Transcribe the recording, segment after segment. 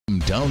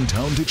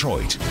downtown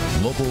Detroit.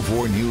 Local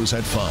 4 News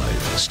at 5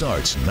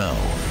 starts now.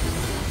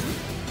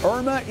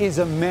 Irma is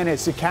a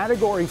menace, a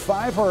Category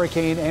 5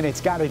 hurricane, and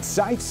it's got its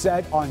sights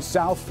set on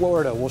South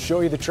Florida. We'll show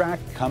you the track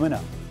coming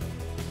up.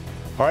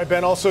 All right,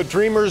 Ben, also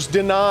dreamers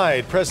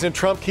denied. President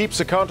Trump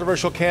keeps a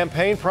controversial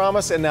campaign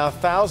promise, and now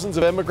thousands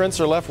of immigrants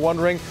are left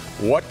wondering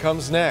what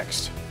comes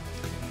next.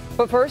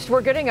 But first,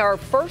 we're getting our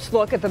first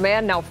look at the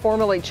man now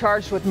formally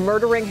charged with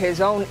murdering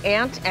his own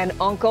aunt and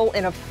uncle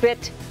in a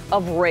fit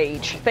of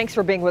rage. Thanks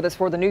for being with us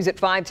for the news at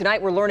 5. Tonight,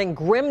 we're learning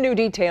grim new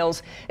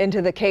details into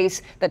the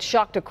case that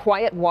shocked a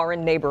quiet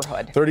Warren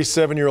neighborhood.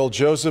 37-year-old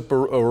Joseph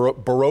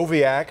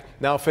Borowiak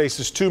now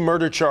faces 2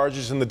 murder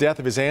charges in the death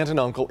of his aunt and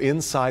uncle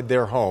inside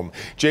their home.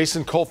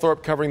 Jason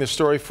Colthorpe covering the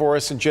story for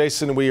us. And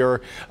Jason, we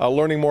are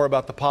learning more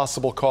about the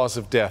possible cause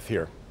of death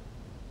here.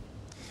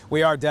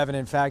 We are, Devin.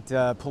 In fact,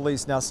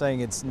 police now saying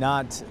it's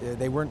not,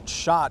 they weren't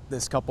shot,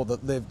 this couple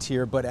that lived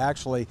here, but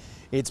actually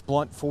it's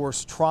blunt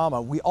force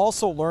trauma. We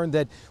also learned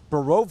that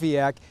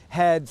Borowiak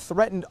had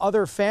threatened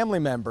other family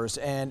members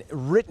and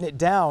written it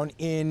down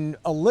in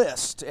a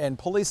list, and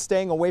police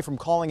staying away from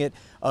calling it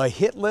a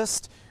hit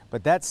list,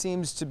 but that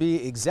seems to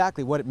be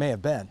exactly what it may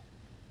have been.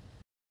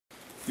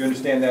 You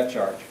understand that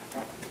charge?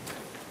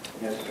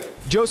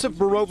 Joseph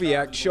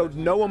Borowiak showed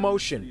no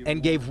emotion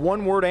and gave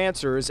one-word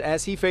answers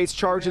as he faced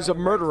charges of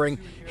murdering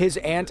his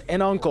aunt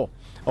and uncle.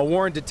 A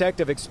Warren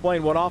detective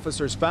explained what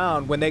officers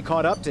found when they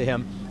caught up to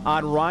him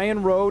on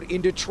Ryan Road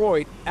in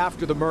Detroit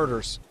after the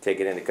murders.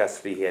 Taken into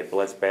custody, he had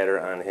blood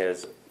spatter on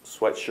his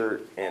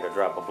sweatshirt and a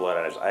drop of blood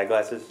on his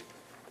eyeglasses.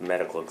 The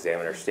medical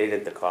examiner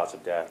stated the cause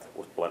of death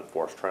was blunt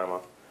force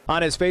trauma.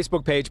 On his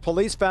Facebook page,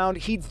 police found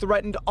he'd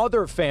threatened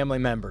other family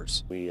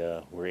members. We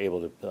were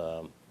able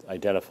to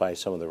identify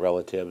some of the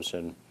relatives,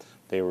 and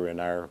they were in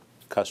our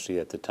custody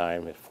at the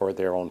time for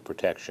their own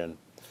protection.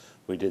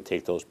 We did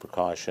take those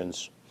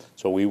precautions.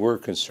 So we were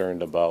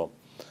concerned about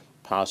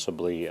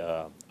possibly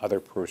other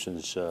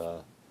persons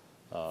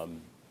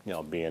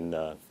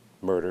being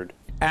murdered.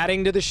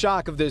 Adding to the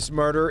shock of this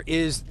murder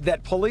is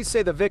that police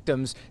say the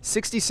victims,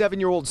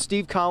 67-year-old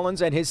Steve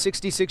Collins and his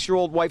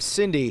 66-year-old wife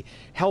Cindy,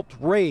 helped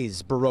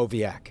raise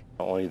Borowiak.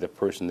 Only the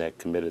person that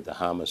committed the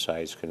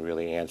homicides can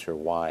really answer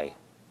why.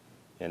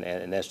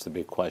 And that's the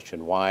big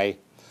question. Why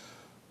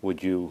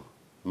would you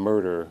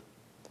murder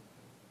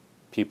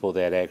people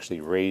that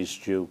actually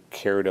raised you,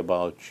 cared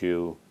about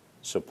you,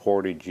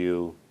 supported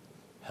you,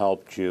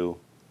 helped you,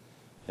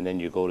 and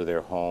then you go to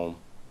their home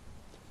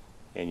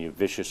and you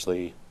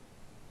viciously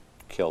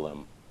kill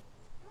them?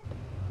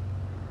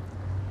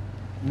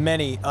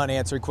 Many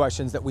unanswered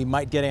questions that we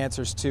might get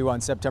answers to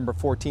on September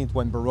 14th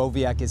when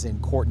Borowiak is in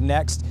court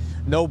next.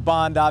 No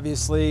bond,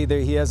 obviously.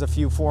 He has a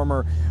few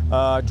former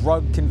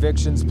drug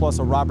convictions plus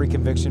a robbery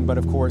conviction, but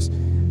of course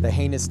the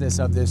heinousness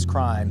of this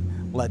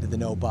crime led to the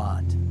no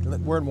bond.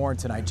 We're in Warren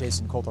tonight.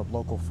 Jason Colthorpe,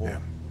 Local 4. Yeah.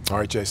 All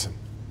right, Jason.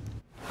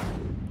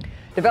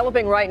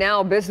 Developing right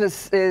now,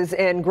 businesses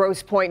in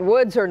Grosse Pointe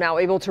Woods are now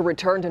able to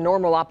return to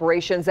normal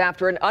operations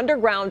after an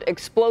underground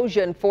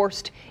explosion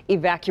forced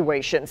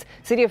evacuations.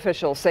 City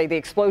officials say the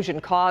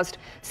explosion caused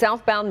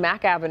southbound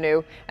Mack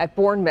Avenue at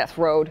Bournemouth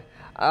Road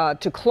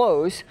to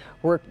close.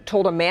 We're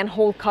told a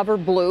manhole cover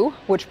blew,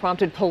 which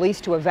prompted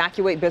police to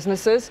evacuate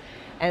businesses.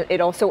 And they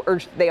also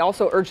urged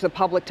the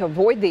public to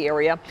avoid the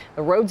area.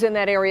 The roads in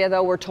that area,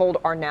 though, we're told,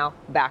 are now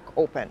back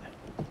open.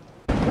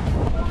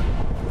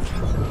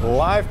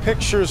 Live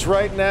pictures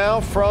right now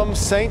from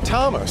St.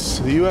 Thomas,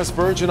 the U.S.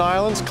 Virgin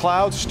Islands.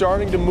 Clouds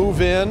starting to move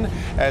in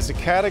as a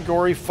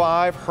Category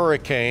 5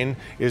 hurricane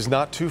is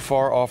not too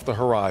far off the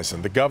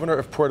horizon. The governor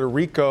of Puerto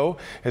Rico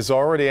has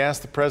already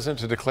asked the president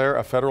to declare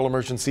a federal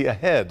emergency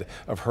ahead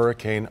of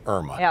Hurricane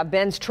Irma. Yeah,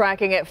 Ben's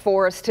tracking it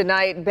for us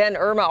tonight. Ben,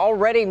 Irma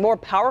already more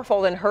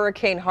powerful than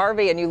Hurricane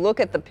Harvey, and you look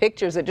at the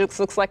pictures, it just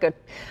looks like a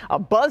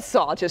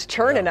buzzsaw just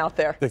churning out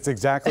there. That's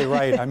exactly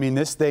right. I mean,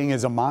 this thing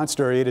is a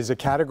monster. It is a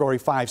Category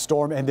 5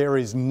 storm, and there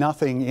is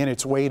nothing in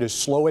its way to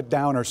slow it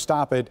down or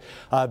stop it.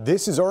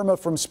 This is Irma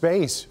from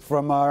space.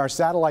 From our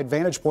satellite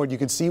vantage point, you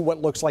can see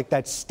what looks like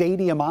that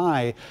stadium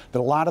eye that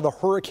a lot of the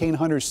hurricane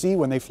hunters see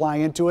when they fly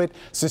into it.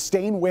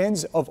 Sustained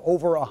winds of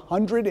over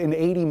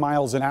 180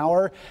 miles an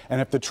hour. And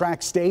if the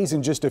track stays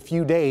in just a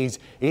few days,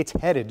 it's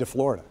headed to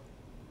Florida.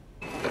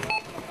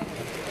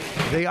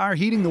 They are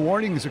heeding the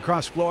warnings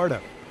across Florida.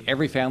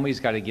 Every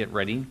family's got to get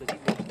ready.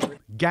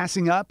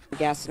 Gassing up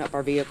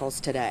our vehicles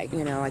today.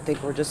 You know, I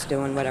think we're just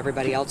doing what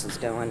everybody else is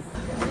doing.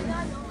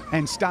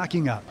 And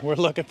stocking up. We're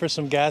looking for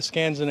some gas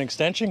cans and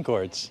extension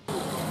cords.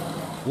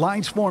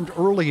 Lines formed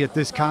early at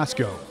this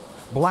Costco.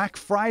 Black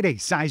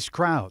Friday-sized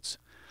crowds,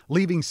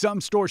 leaving some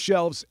store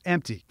shelves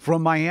empty.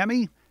 From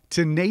Miami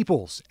to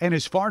Naples and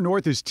as far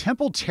north as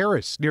Temple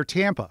Terrace near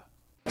Tampa.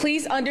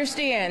 Please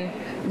understand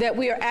that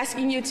we are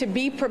asking you to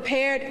be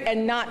prepared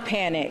and not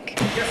panic.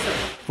 Yes, sir.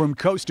 From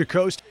coast to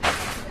coast,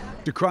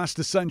 across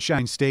the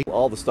Sunshine State.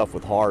 All the stuff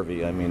with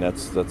Harvey, I mean,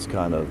 that's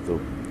kind of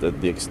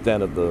the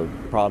extent of the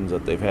problems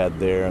that they've had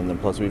there. And then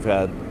plus we've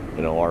had,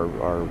 you know,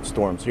 our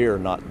storms here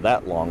not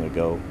that long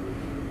ago.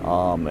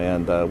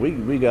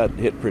 We got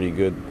hit pretty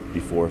good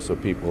before, so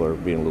people are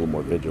being a little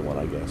more vigilant,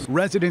 I guess.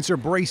 Residents are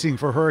bracing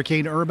for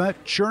Hurricane Irma,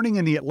 churning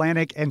in the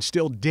Atlantic and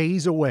still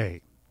days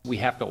away. We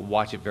have to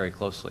watch it very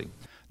closely.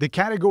 The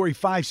Category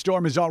 5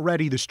 storm is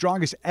already the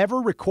strongest ever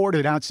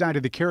recorded outside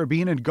of the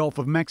Caribbean and Gulf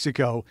of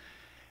Mexico,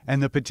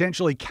 and the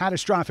potentially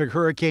catastrophic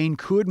hurricane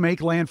could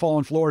make landfall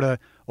in Florida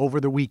over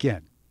the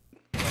weekend,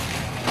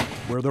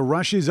 where the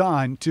rush is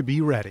on to be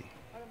ready.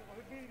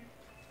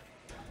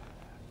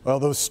 Well,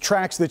 those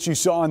tracks that you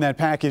saw in that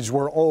package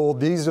were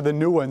old. These are the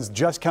new ones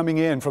just coming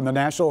in from the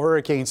National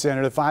Hurricane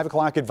Center. The 5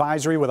 o'clock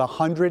advisory with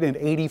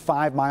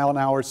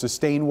 185-mile-an-hour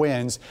sustained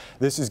winds.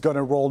 This is going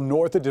to roll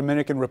north of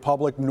Dominican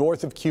Republic,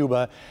 north of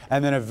Cuba,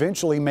 and then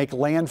eventually make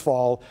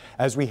landfall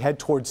as we head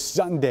towards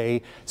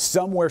Sunday,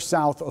 somewhere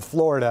south of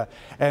Florida.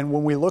 And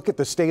when we look at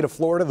the state of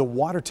Florida, the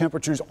water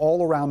temperatures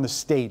all around the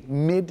state,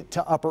 mid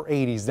to upper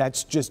 80s.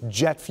 That's just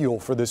jet fuel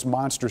for this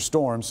monster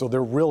storm. So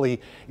there really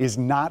is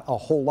not a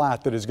whole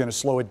lot that is going to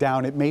slow it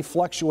down. It may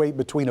fluctuate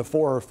between a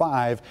 4 or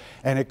 5,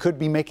 and it could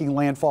be making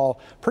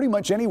landfall pretty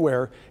much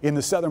anywhere in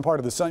the southern part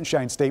of the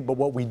Sunshine State. But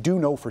what we do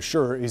know for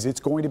sure is it's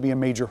going to be a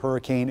major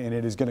hurricane, and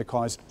it is going to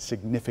cause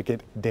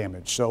significant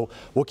damage. So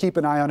we'll keep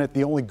an eye on it.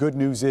 The only good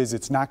news is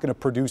it's not going to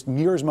produce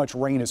near as much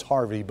rain as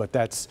Harvey, but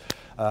that's,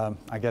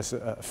 I guess,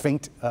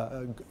 faint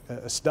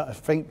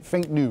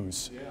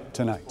news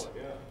tonight.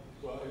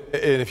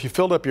 And if you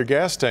filled up your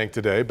gas tank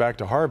today, back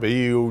to Harvey,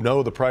 you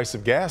know the price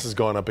of gas has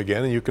gone up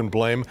again, and you can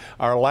blame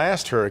our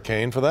last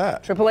hurricane for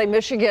that. AAA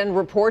Michigan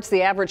reports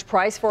the average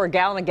price for a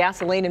gallon of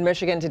gasoline in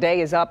Michigan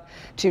today is up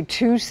to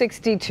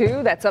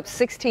 $2.62. That's up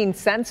 16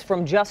 cents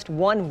from just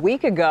 1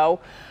 week ago.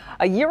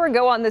 A year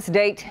ago on this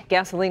date,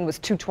 gasoline was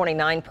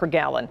 $2.29 per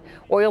gallon.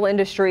 Oil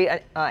industry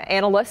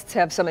analysts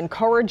have some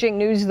encouraging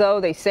news,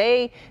 though. They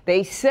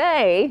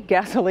say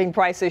gasoline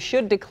prices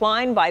should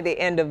decline by the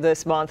end of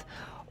this month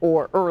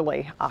or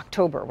early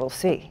October. We'll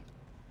see.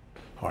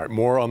 All right,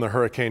 more on the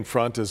hurricane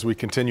front as we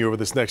continue over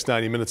this next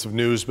 90 minutes of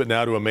news, but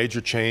now to a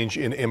major change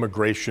in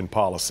immigration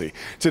policy.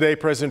 Today,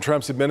 President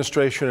Trump's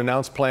administration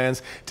announced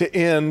plans to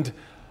end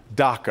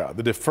DACA,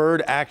 the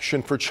Deferred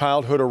Action for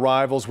Childhood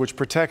Arrivals, which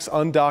protects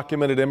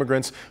undocumented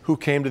immigrants who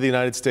came to the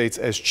United States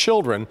as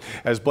children.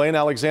 As Blaine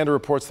Alexander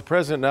reports, the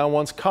president now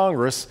wants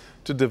Congress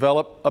to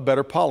develop a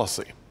better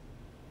policy.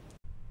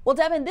 Well,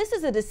 Devin, this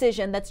is a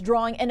decision that's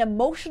drawing an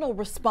emotional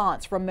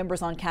response from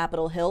members on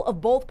Capitol Hill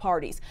of both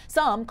parties.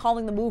 Some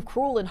calling the move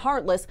cruel and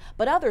heartless,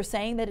 but others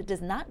saying that it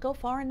does not go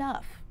far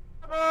enough.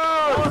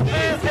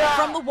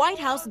 From the White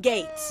House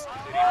gates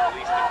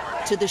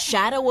to the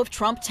shadow of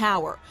Trump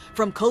Tower,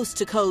 from coast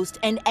to coast,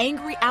 an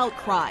angry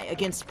outcry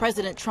against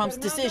President Trump's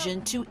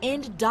decision to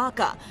end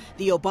DACA,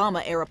 the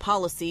Obama-era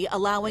policy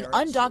allowing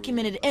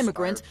undocumented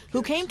immigrants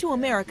who came to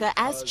America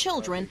as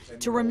children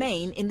to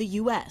remain in the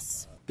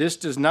U.S. This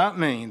does not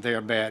mean they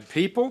are bad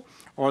people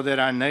or that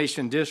our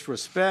nation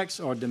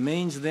disrespects or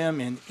demeans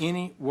them in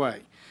any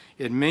way.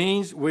 It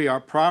means we are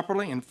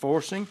properly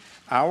enforcing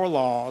our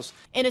laws.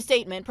 In a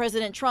statement,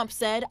 President Trump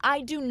said,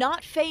 "I do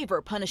not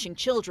favor punishing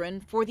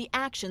children for the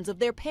actions of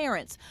their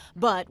parents,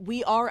 but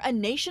we are a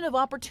nation of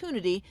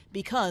opportunity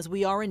because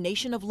we are a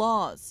nation of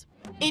laws."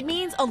 It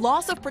means a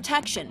loss of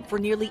protection for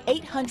nearly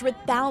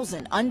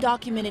 800,000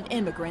 undocumented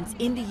immigrants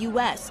in the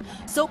U.S.,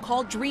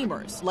 so-called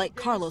dreamers like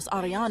Carlos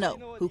Arellano,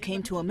 who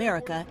came to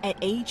America at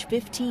age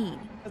 15.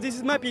 This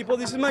is my people,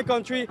 this is my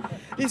country,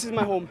 this is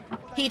my home.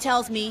 He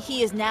tells me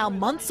he is now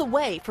months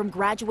away from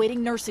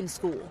graduating nursing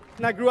school.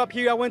 I grew up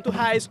here, I went to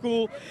high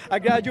school, I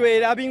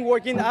graduated, I've been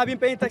working, I've been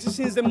paying taxes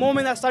since the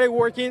moment I started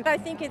working. I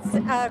think it's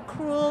a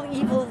cruel,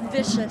 evil,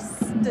 vicious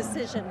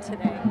decision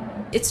today.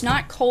 It's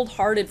not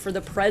cold-hearted for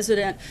the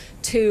president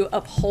to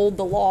uphold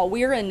the law.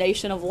 We're a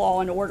nation of law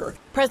and order.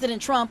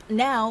 President Trump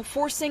now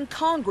forcing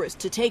Congress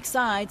to take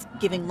sides,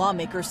 giving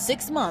lawmakers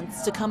 6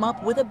 months to come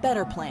up with a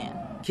better plan.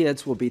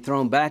 Kids will be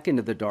thrown back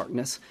into the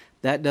darkness.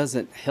 That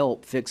doesn't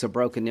help fix a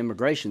broken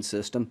immigration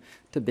system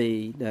to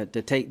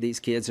take these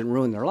kids and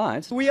ruin their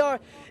lives. We are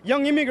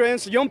young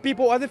immigrants, young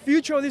people are the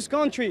future of this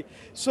country.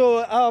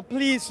 So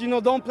please,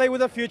 don't play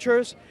with our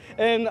futures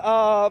and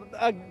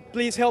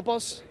please help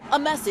us. A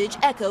message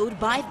echoed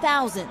by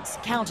thousands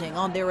counting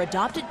on their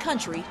adopted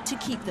country to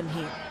keep them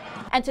here.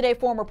 And today,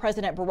 former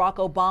President Barack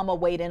Obama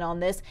weighed in on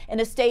this. In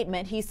a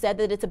statement, he said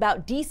that it's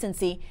about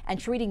decency and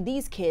treating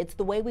these kids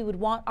the way we would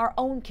want our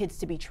own kids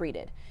to be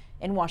treated.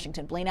 In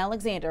Washington, Blaine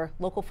Alexander,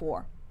 Local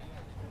 4.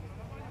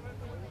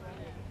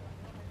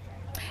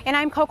 And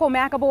I'm Coco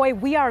McAvoy.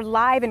 We are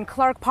live in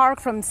Clark Park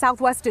from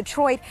Southwest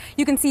Detroit.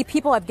 You can see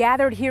people have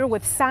gathered here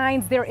with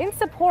signs. They're in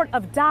support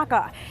of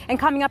DACA. And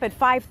coming up at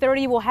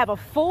 5:30, we'll have a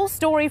full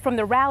story from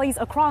the rallies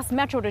across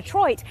Metro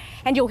Detroit.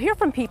 And you'll hear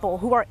from people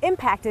who are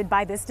impacted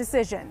by this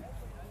decision.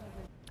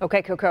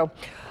 Okay, Coco.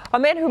 A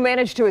man who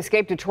managed to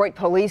escape Detroit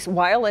police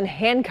while in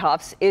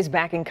handcuffs is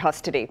back in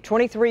custody.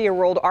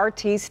 23-year-old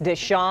Artiste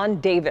Deshaun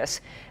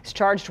Davis is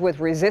charged with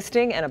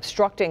resisting and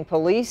obstructing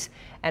police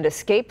and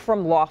escape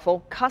from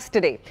lawful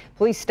custody.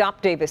 Police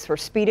stopped Davis for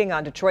speeding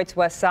on Detroit's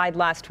west side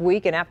last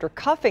week, and after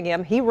cuffing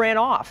him, he ran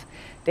off.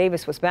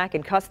 Davis was back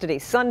in custody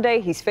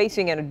Sunday. He's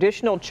facing an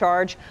additional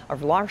charge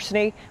of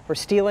larceny for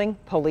stealing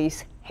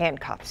police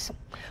handcuffs.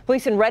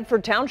 Police in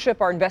Redford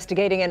Township are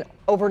investigating an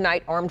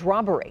overnight armed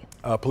robbery.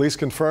 Police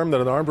confirm that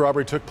an armed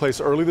robbery took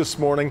place early this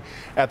morning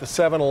at the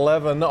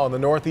 7-Eleven on the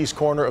northeast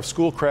corner of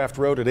Schoolcraft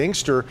Road at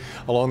Inkster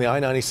along the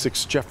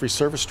I-96 Jeffrey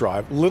Service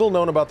Drive. Little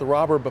known about the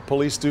robber, but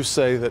police do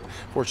say that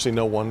fortunately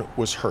no one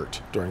was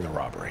hurt during the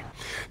robbery.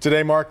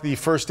 Today marked the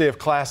first day of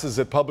classes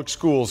at public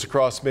schools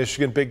across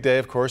Michigan. Big day,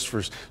 of course,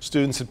 for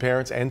students and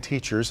parents and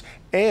teachers,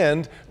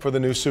 and for the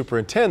new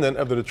superintendent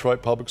of the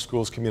Detroit Public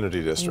Schools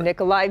Community District.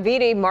 Nikolai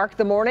Vitti marked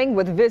the morning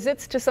with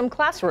visits to some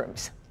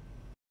classrooms.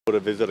 To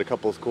visit a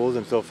couple of schools,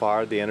 and so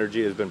far the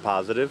energy has been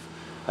positive.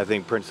 I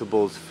think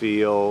principals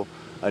feel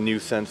a new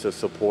sense of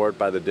support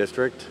by the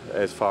district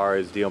as far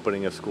as the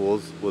opening of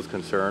schools was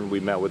concerned. We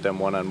met with them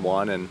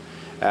one-on-one and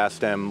asked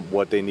them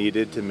what they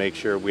needed to make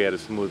sure we had a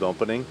smooth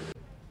opening.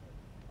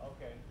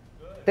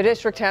 The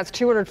district has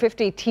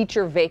 250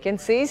 teacher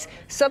vacancies.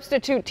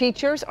 Substitute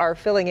teachers are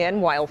filling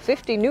in while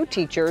 50 new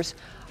teachers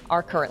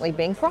are currently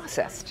being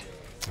processed.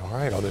 All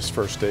right, on this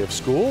first day of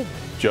school,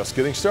 just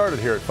getting started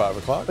here at 5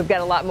 o'clock. We've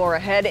got a lot more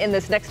ahead in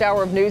this next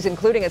hour of news,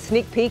 including a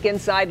sneak peek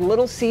inside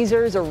Little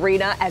Caesars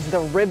Arena as the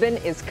ribbon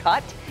is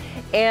cut.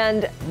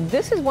 And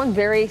this is one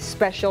very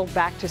special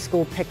back to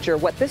school picture,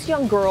 what this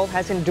young girl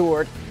has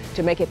endured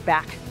to make it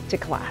back to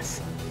class.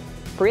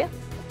 Priya?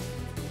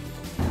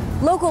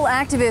 Local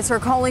activists are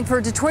calling for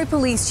Detroit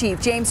Police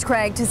Chief James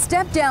Craig to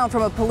step down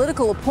from a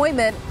political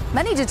appointment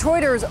many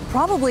Detroiters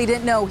probably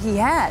didn't know he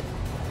had.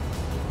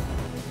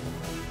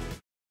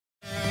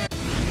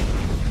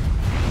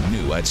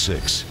 New at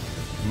 6.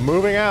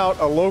 Moving out,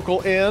 a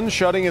local inn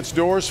shutting its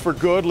doors for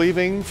good,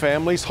 leaving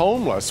families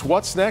homeless.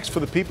 What's next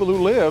for the people who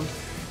lived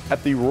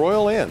at the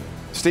Royal Inn?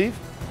 Steve?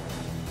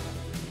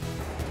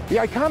 The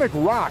iconic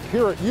Rock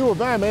here at U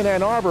of M in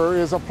Ann Arbor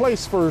is a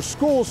place for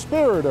school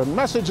spirit and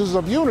messages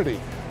of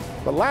unity.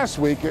 But last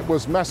week it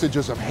was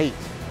messages of hate.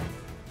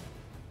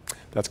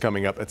 That's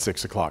coming up at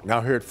 6 o'clock.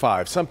 Now here at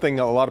 5, something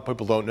a lot of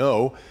people don't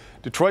know.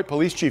 Detroit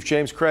Police Chief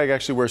James Craig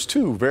actually wears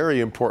two very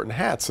important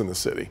hats in the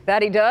city.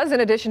 That he does. In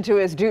addition to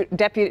his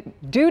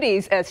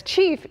duties as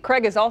chief,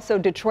 Craig is also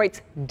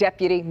Detroit's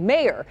deputy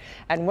mayor.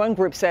 And one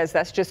group says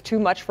that's just too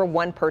much for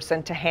one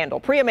person to handle.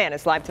 Priya Mann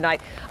is live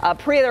tonight.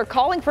 Priya, they're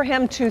calling for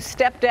him to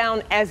step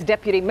down as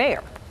deputy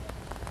mayor.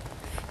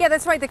 Yeah,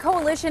 that's right. The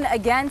Coalition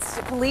Against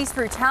Police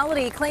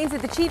Brutality claims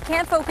that the chief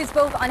can't focus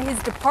both on his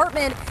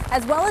department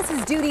as well as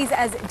his duties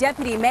as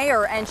deputy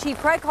mayor. And Chief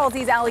Craig calls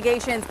these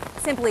allegations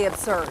simply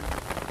absurd.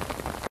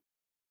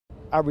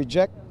 I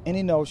reject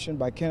any notion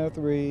by Kenneth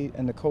Reed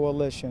and the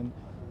coalition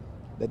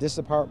that this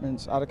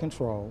department's out of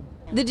control.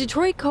 The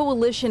Detroit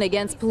Coalition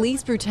Against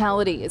Police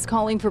Brutality is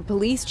calling for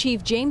Police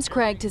Chief James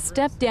Craig to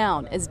step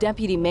down as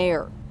deputy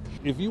mayor.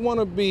 If you want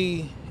to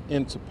be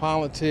into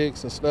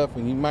politics and stuff,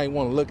 and you might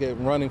want to look at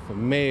running for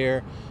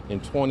mayor in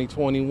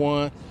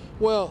 2021,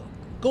 well,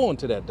 go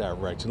into that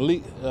direction.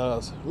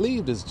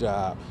 Leave this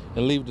job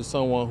and leave it to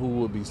someone who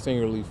will be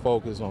singularly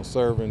focused on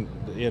serving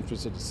the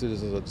interests of the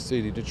citizens of the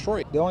city of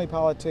Detroit. The only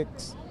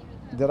politics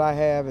that I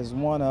have is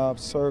one of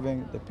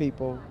serving the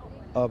people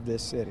of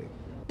this city.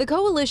 The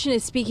coalition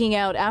is speaking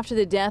out after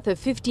the death of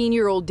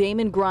 15-year-old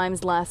Damon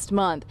Grimes last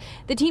month.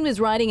 The teen was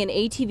riding an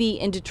ATV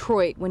in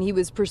Detroit when he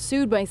was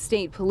pursued by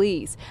state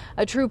police.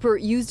 A trooper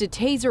used a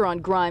taser on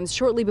Grimes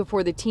shortly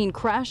before the teen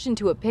crashed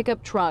into a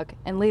pickup truck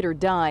and later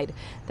died.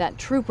 That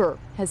trooper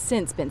has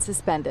since been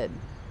suspended.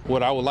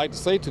 What I would like to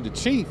say to the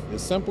chief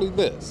is simply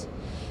this.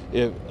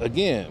 If,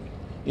 again,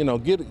 you know,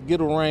 get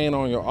a rein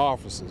on your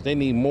officers. They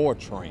need more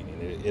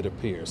training, it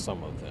appears,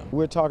 some of them.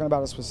 We're talking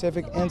about a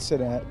specific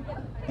incident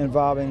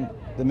involving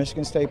the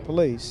Michigan State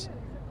Police.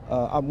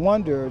 I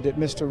wonder, did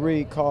Mr.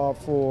 Reed call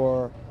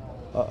for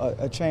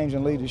a change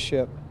in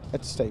leadership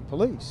at the state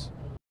police?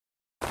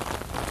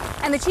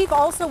 And the chief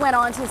also went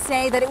on to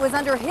say that it was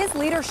under his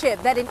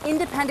leadership that an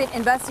independent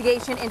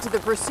investigation into the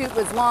pursuit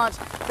was launched.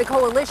 The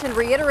coalition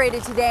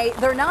reiterated today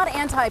they're not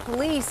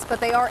anti-police, but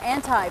they are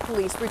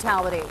anti-police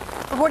brutality.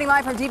 Reporting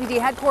live from DPD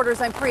headquarters,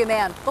 I'm Priya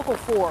Mann, Local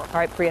 4. All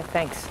right, Priya,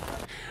 thanks.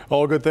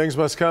 All good things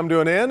must come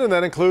to an end, and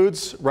that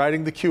includes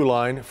riding the Q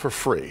line for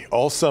free.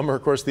 All summer,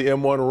 of course, the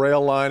M1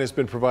 rail line has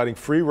been providing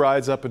free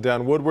rides up and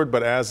down Woodward,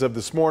 but as of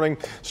this morning,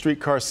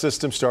 streetcar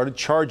system started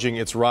charging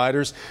its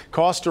riders.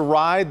 Cost to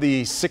ride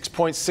the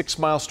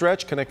 6.6-mile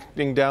stretch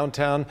connecting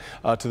downtown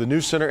to the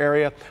News Center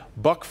area,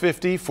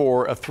 $1.50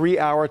 for a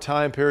 3-hour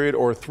time period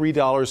or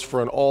 $3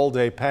 for an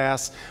all-day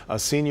pass.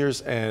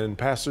 Seniors and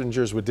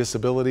passengers with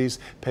disabilities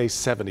pay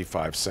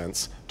 75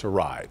 cents to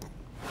ride.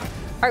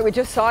 All right, we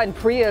just saw in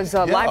Priya's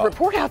live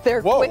report out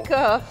there, quick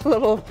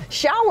little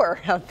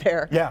shower out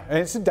there. Yeah, and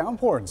it's a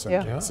downpour in some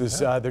cases.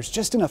 There's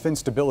just enough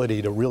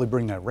instability to really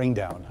bring that rain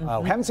down.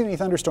 We haven't seen any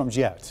thunderstorms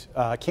yet.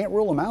 Can't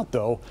rule them out,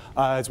 though,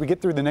 as we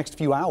get through the next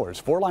few hours.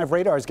 4 Live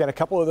Radar's got a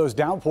couple of those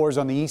downpours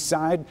on the east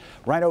side,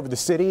 right over the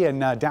city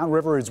and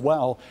downriver as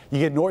well. You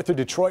get north of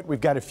Detroit,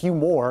 we've got a few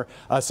more.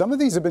 Some of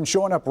these have been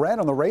showing up red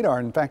on the radar.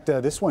 In fact,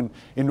 this one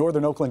in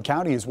northern Oakland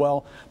County as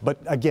well. But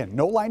again,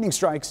 no lightning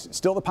strikes.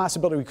 Still the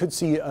possibility we could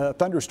see a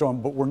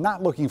thunderstorm, but we're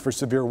not looking for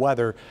severe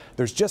weather.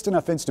 There's just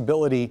enough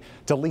instability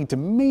to lead to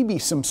maybe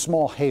some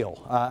small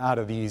hail out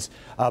of these,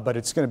 but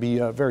it's going to be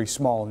very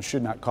small and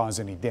should not cause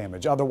any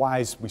damage.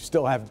 Otherwise, we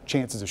still have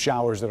chances of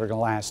showers that are going to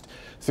last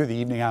through the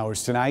evening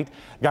hours tonight.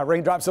 Got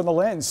raindrops on the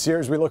lens here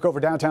as we look over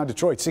downtown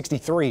Detroit.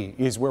 63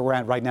 is where we're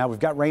at right now. We've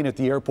got rain at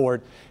the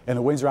airport, and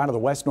the winds are out of the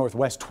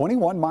west-northwest,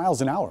 21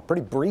 miles an hour.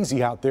 Pretty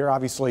breezy out there.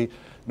 Obviously,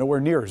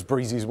 nowhere near as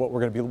breezy as what we're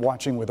going to be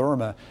watching with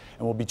Irma,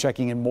 and we'll be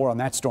checking in more on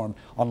that storm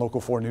on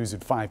Local 4 News at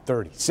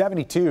 5:30.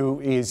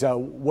 72 is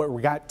what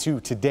we got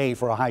to today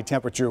for a high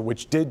temperature,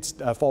 which did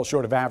fall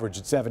short of average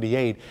at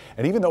 78.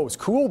 And even though it was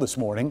cool this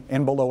morning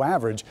and below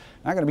average,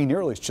 not going to be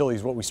nearly as chilly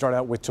as what we start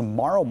out with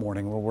tomorrow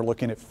morning, where we're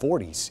looking at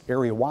 40s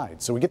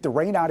area-wide. So we get the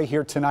rain out of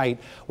here tonight,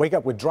 wake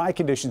up with dry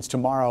conditions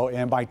tomorrow,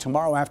 and by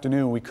tomorrow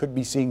afternoon, we could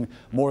be seeing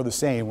more of the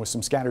same with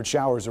some scattered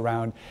showers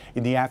around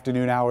in the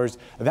afternoon hours.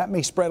 That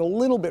may spread a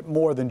little bit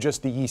more than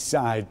just the east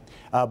side,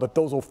 but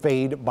those will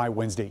fade by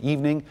Wednesday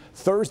evening.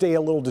 Thursday,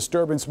 a little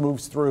disturbance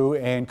moves through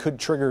and could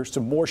trigger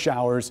some more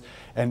showers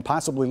and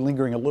possibly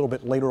lingering a little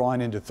bit later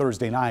on into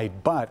Thursday night.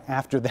 But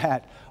after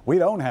that, we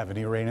don't have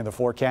any rain in the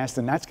forecast,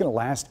 and that's going to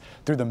last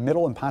through the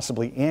middle and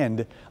possibly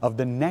end of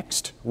the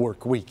next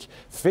work week.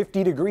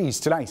 50 degrees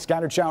tonight.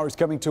 Scattered showers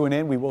coming to an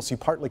end. We will see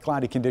partly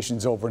cloudy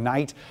conditions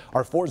overnight.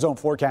 Our 4-zone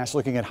forecast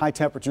looking at high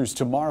temperatures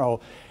tomorrow,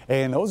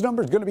 and those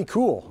numbers are going to be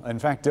cool. In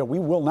fact, we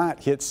will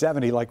not hit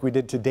 70 like we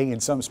did today in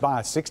some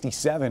spots.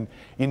 67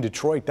 in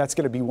Detroit. That's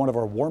going to be one of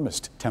our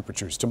warmest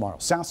temperatures tomorrow.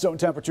 South zone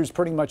temperatures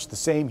pretty much the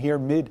same here,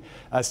 mid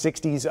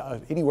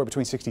 60s, anywhere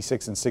between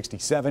 66 and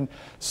 67.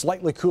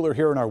 Slightly cooler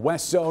here in our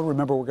west zone.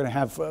 Remember, we're going to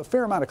have a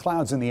fair amount of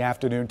clouds in the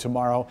afternoon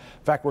tomorrow.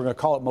 In fact, we're going to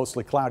call it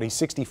mostly cloudy,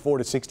 64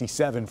 to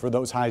 67 for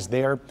those highs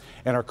there.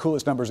 And our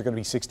coolest numbers are going to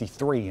be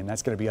 63, and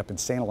that's going to be up in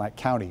Sanilac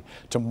County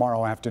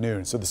tomorrow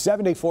afternoon. So the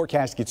 7-day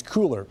forecast gets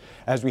cooler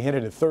as we head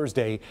into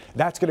Thursday.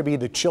 That's going to be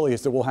the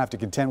chilliest that we'll have to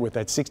contend with,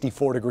 that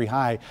 64-degree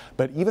high.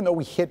 But even though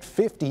we hit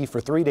 50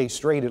 for 3 days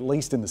straight, at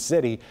least in the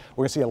city,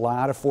 we're going to see a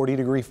lot of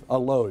 40-degree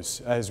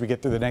lows as we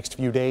get through the next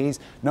few days.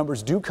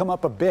 Numbers do come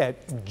up a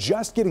bit,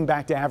 just getting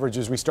back to average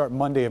as we start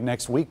Monday of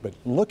next week. But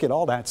look at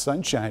all that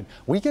sunshine.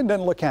 Weekend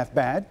doesn't look half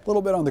bad, a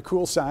little bit on the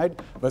cool side,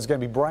 but it's going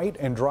to be bright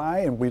and dry,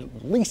 and we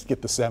at least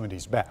get the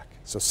 70s back.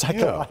 So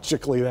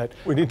psychologically, that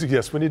we need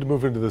to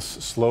move into this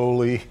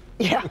slowly,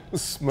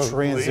 smoothly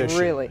transition.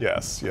 Really?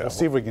 Yes. We'll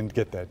see if we can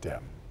get that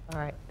down. All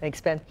right,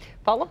 thanks, Ben.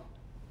 Paula?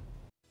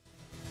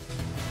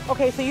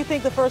 Okay, so you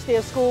think the first day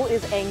of school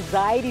is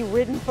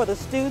anxiety-ridden for the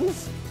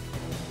students?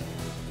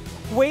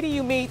 Wait till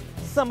you meet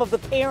some of the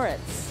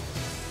parents.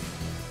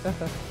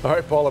 All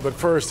right, Paula, but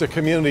first, a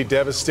community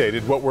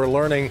devastated. What we're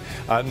learning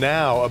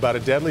now about a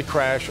deadly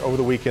crash over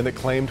the weekend that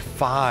claimed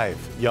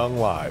 5 young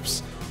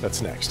lives.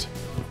 That's next.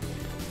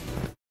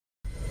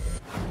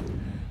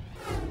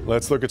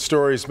 Let's look at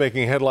stories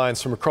making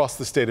headlines from across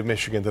the state of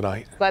Michigan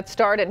tonight. Let's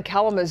start in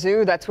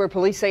Kalamazoo. That's where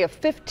police say a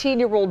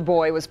 15-year-old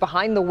boy was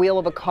behind the wheel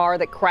of a car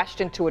that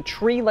crashed into a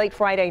tree late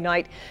Friday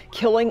night,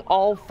 killing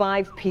all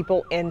 5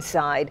 people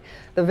inside.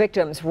 The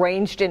victims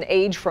ranged in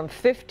age from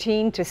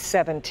 15 to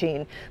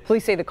 17.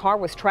 Police say the car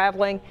was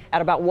traveling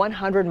at about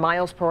 100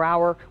 miles per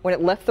hour when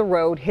it left the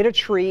road, hit a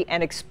tree,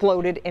 and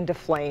exploded into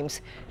flames.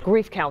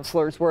 Grief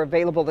counselors were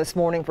available this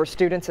morning for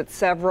students at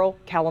several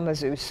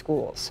Kalamazoo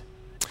schools.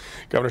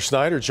 Governor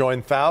Snyder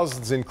joined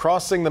thousands in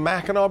crossing the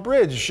Mackinac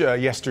Bridge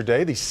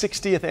yesterday, the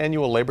 60th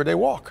annual Labor Day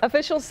walk.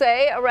 Officials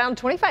say around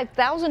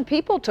 25,000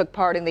 people took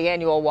part in the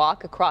annual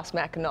walk across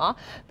Mackinac,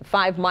 the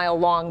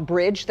 5-mile-long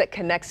bridge that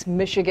connects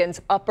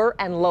Michigan's upper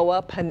and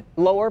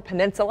lower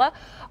peninsula.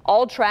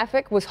 All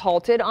traffic was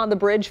halted on the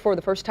bridge for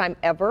the first time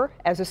ever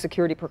as a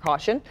security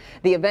precaution.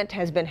 The event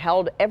has been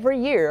held every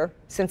year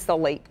since the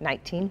late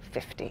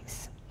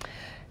 1950s.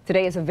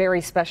 Today is a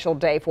very special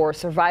day for a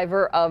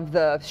survivor of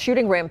the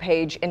shooting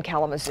rampage in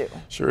Kalamazoo.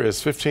 Sure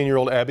is.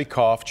 15-year-old Abby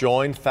Koff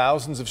joined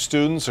thousands of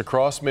students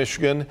across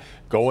Michigan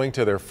going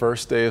to their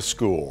first day of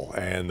school.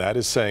 And that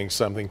is saying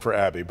something for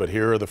Abby. But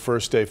here are the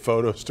first day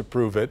photos to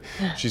prove it.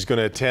 She's going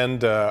to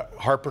attend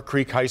Harper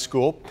Creek High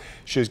School.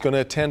 She's going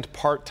to attend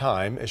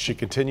part-time as she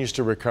continues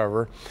to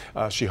recover.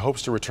 She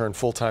hopes to return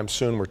full-time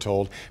soon, we're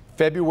told.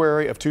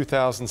 February of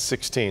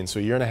 2016, so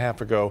a year and a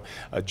half ago,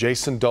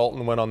 Jason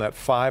Dalton went on that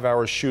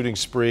 5-hour shooting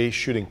spree,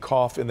 shooting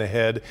Koff in the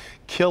head,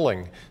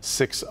 killing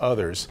 6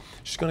 others.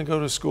 She's going to go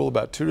to school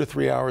about 2 to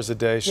 3 hours a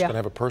day. She's going to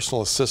have a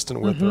personal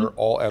assistant with her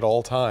at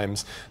all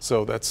times.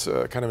 So that's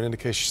kind of an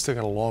indication she's still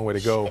got a long way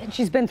to go.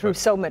 She's been through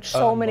so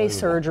many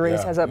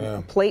surgeries, has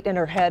a plate in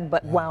her head,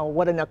 but wow,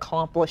 what an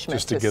accomplishment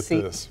just to get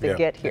this.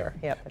 Get here.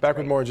 Yep, Back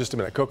with more in just a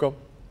minute. Coco?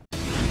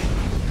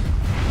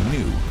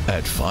 New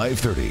at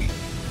 5:30.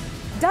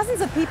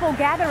 Dozens of people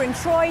gather in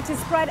Troy to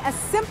spread a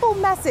simple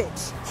message: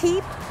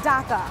 keep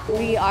DACA.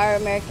 We are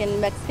American,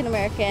 Mexican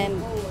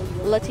American,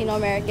 Latino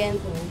American,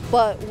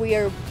 but we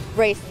are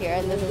raised here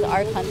and this is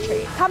our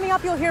country. Coming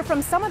up, you'll hear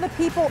from some of the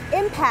people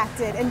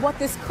impacted and what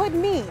this could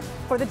mean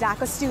for the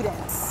DACA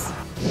students.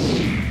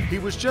 He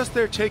was just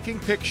there taking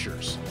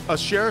pictures. A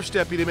sheriff's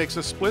deputy makes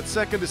a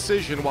split-second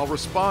decision while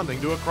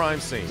responding to a crime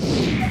scene.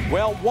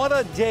 Well, what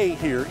a day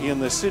here in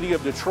the city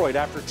of Detroit.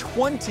 After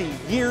 20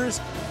 years,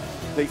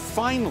 they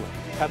finally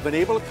have been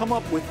able to come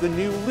up with the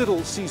new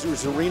Little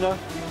Caesars Arena.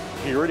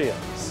 Here it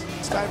is.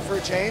 It's time for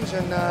a change,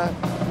 and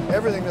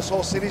everything, this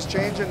whole city's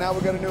changing. Now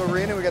we've got a new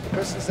arena, we got the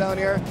Pistons down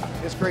here.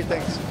 It's great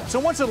things. So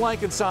what's it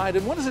like inside,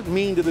 and what does it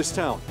mean to this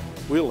town?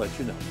 We'll let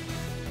you know.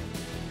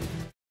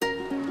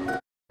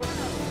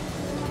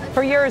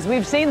 For years,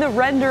 we've seen the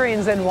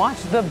renderings and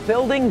watched the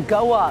building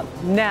go up.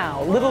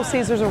 Now, Little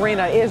Caesars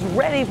Arena is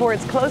ready for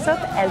its close-up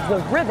as the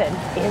ribbon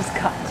is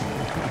cut.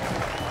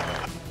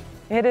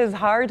 It is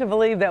hard to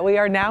believe that we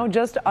are now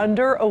just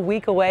under a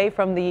week away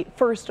from the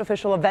first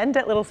official event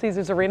at Little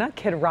Caesars Arena,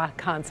 Kid Rock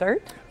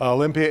concert.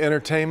 Olympia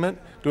Entertainment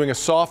doing a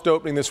soft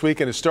opening this week,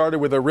 and it started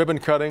with a ribbon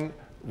cutting.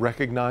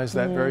 Recognize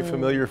that very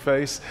familiar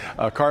face?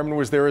 Carmen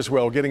was there as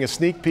well, getting a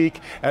sneak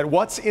peek at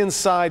what's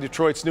inside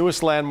Detroit's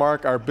newest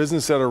landmark. Our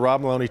business editor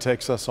Rob Maloney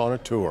takes us on a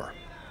tour.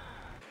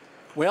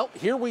 Well,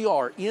 here we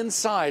are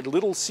inside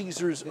Little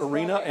Caesars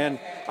Arena, and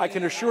I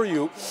can assure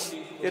you,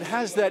 it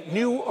has that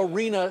new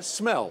arena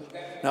smell.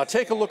 Now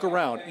take a look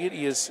around. It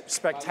is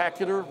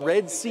spectacular.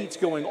 Red seats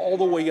going all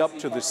the way up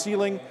to the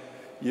ceiling.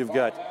 You've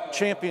got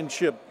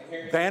championship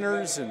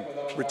banners and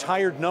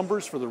retired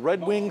numbers for the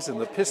Red Wings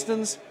and the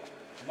Pistons.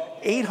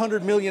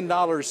 $800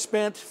 million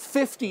spent.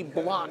 50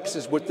 blocks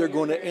is what they're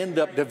going to end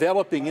up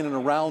developing in and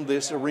around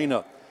this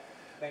arena.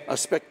 A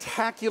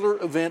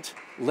spectacular event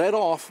led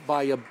off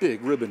by a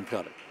big ribbon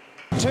cutting.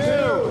 2,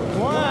 1,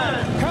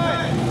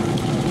 cut!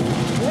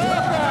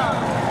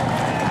 Welcome!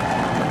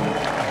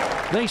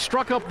 They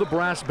struck up the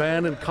brass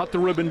band and cut the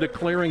ribbon,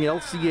 declaring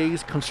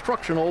LCA's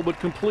construction all but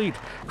complete.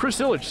 Chris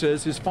Illich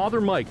says his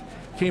father, Mike,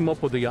 came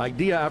up with the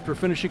idea after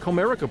finishing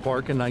Comerica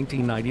Park in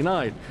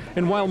 1999.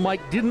 And while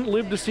Mike didn't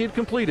live to see it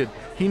completed,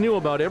 he knew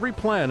about every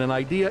plan and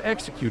idea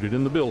executed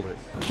in the building.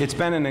 It's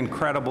been an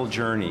incredible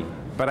journey,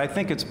 but I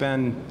think it's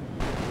been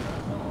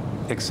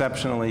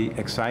exceptionally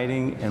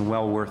exciting and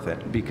well worth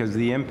it, because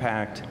the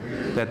impact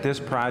that this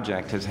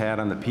project has had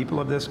on the people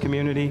of this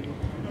community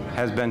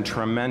has been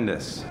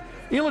tremendous.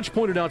 Illich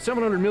pointed out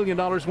 $700 million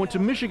went to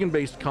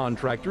Michigan-based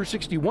contractors.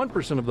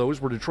 61% of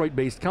those were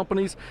Detroit-based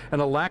companies,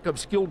 and a lack of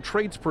skilled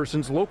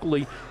tradespersons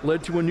locally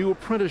led to a new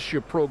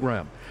apprenticeship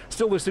program.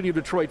 Still, the city of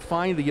Detroit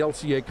fined the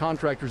LCA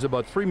contractors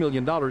about $3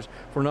 million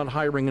for not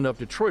hiring enough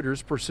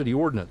Detroiters per city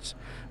ordinance.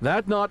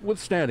 That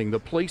notwithstanding, the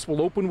place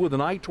will open with an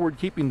eye toward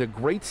keeping the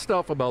great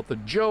stuff about the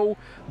Joe,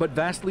 but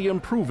vastly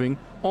improving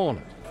on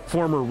it.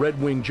 Former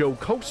Red Wing Joe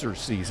Koser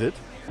sees it.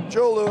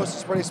 Joe Louis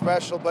is pretty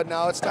special, but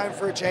now it's time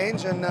for a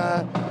change, and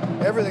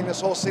everything, this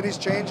whole city's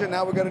changing.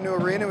 Now we got a new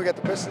arena, we got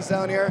the Pistons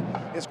down here.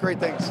 It's great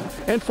things.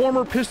 And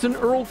former Piston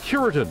Earl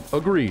Curitan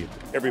agreed.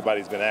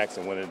 Everybody's been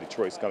asking when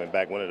Detroit's coming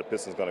back, when are the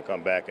Pistons going to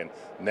come back, and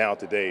now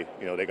today,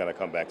 you know, they're going to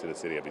come back to the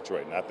city of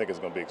Detroit, and I think it's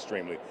going to be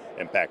extremely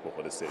impactful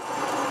for the city.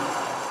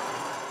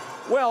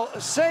 Well,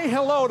 say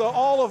hello to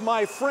all of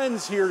my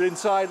friends here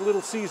inside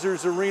Little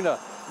Caesars Arena.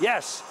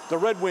 Yes, the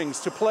Red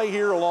Wings to play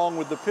here along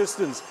with the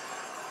Pistons.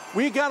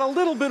 We got a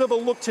little bit of a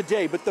look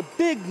today, but the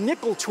big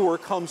nickel tour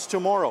comes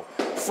tomorrow.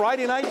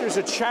 Friday night, there's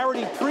a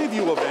charity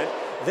preview event.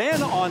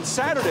 Then on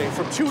Saturday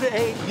from 2 to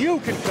 8,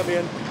 you can come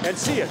in and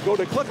see it. Go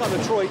to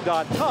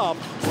clickondetroit.com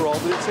for all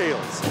the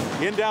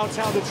details. In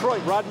downtown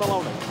Detroit, Rod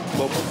Maloney,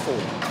 Local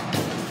 4.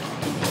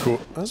 Cool.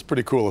 That's a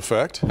pretty cool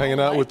effect, hanging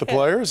out with the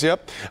players.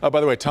 Yep.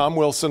 By the way, Tom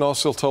Wilson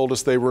also told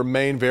us they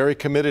remain very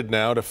committed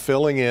now to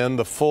filling in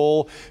the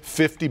full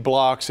 50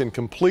 blocks and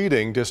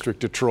completing District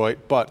Detroit,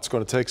 but it's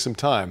going to take some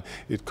time.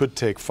 It could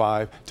take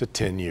 5 to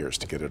 10 years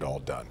to get it all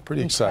done.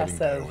 Pretty exciting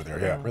day over there.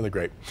 Yeah, really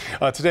great.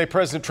 Today,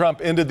 President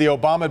Trump ended the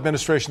Obama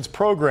administration's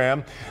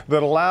program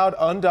that allowed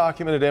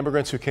undocumented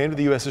immigrants who came to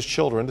the U.S. as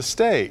children to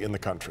stay in the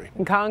country.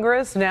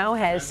 Congress now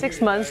has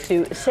 6 months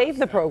to save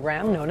the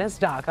program known as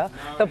DACA.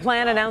 The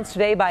plan announced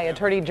today by by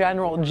Attorney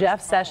General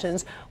Jeff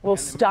Sessions will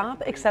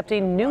stop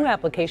accepting new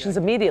applications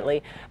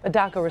immediately, but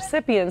DACA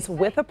recipients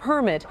with a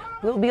permit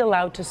will be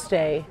allowed to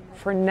stay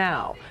for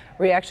now.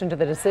 Reaction to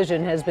the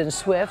decision has been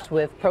swift,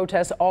 with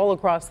protests all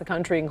across the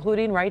country,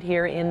 including right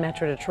here in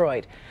Metro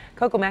Detroit.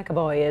 Coco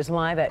McAvoy is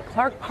live at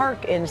Clark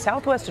Park in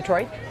Southwest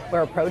Detroit,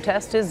 where a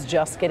protest is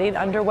just getting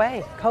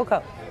underway.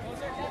 Coco.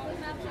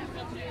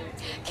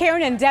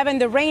 Karen and Devin,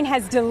 the rain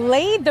has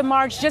delayed the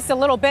march just a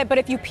little bit, but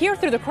if you peer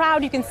through the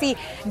crowd, you can see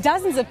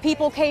dozens of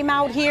people came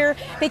out here.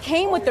 They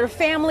came with their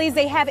families.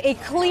 They have a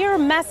clear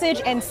message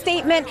and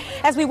statement.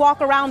 As we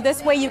walk around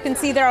this way, you can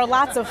see there are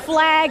lots of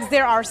flags,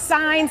 there are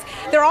signs.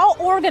 They're all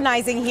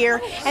organizing here,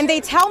 and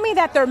they tell me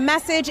that their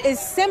message is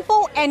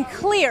simple and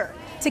clear: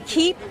 to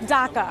keep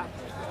DACA.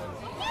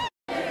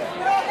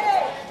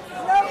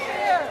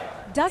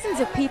 Dozens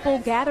of people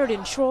gathered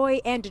in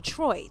Troy and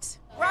Detroit.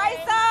 Rise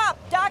up!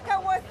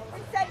 DACA was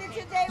presented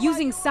today.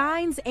 Using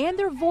signs and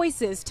their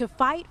voices to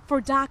fight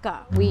for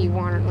DACA. We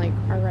want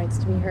our rights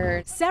to be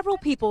heard. Several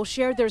people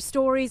shared their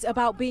stories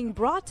about being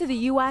brought to the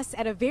U.S.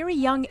 at a very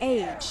young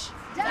age.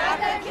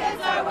 DACA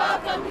kids are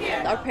welcome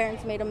here. Our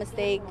parents made a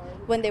mistake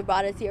when they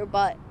brought us here,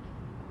 but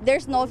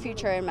there's no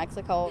future in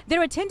Mexico.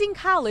 They're attending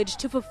college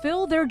to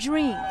fulfill their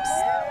dreams.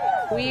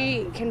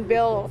 We can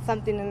build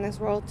something in this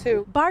world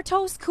too.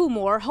 Bartosz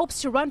Kumor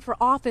hopes to run for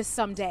office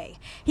someday.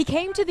 He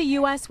came to the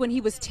U.S. when he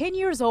was 10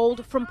 years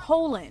old from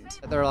Poland.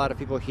 There are a lot of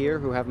people here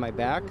who have my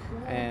back,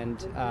 and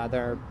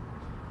there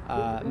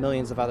are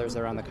millions of others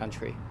around the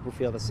country who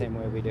feel the same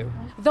way we do.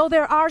 Though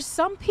there are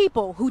some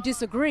people who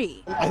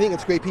disagree. I think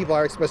it's great people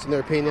are expressing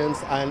their opinions,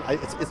 and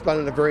it's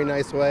done in a very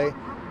nice way.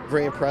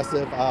 Very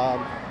impressive.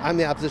 I'm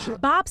the opposition.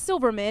 Bob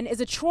Silverman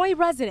is a Troy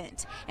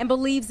resident and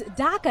believes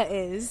DACA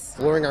is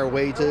lowering our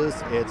wages,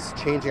 it's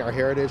changing our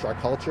heritage, our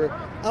culture.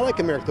 I like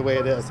America the way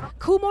it is.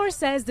 Kumor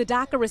says the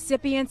DACA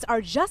recipients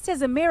are just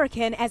as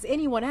American as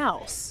anyone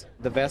else.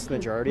 The vast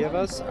majority of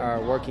us are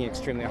working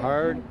extremely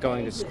hard,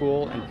 going to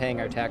school, and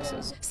paying our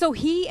taxes. So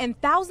he and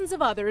thousands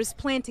of others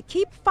plan to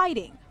keep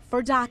fighting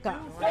for DACA.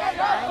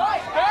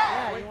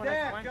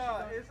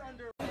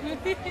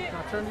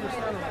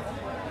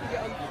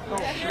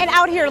 And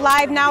out here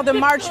live now, the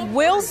march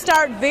will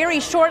start very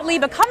shortly,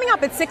 but coming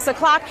up at 6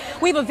 o'clock,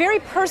 we have a very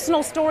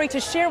personal story to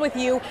share with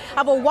you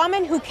of a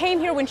woman who came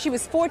here when she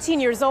was 14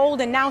 years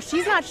old, and now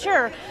she's not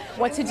sure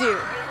what to do.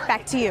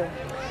 Back to you.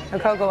 Now,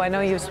 Coco, I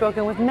know you've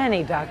spoken with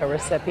many DACA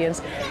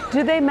recipients.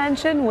 Do they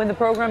mention when the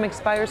program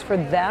expires for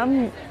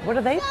them? What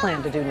do they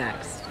plan to do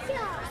next?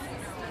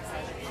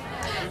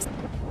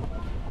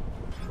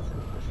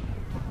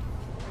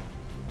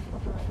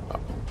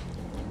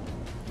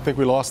 I think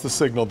we lost the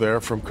signal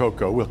there from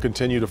Coco. We'll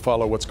continue to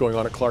follow what's going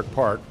on at Clark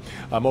Park.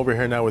 I'm over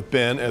here now with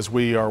Ben as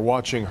we are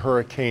watching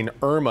Hurricane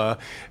Irma,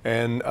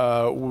 and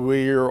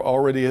we're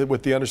already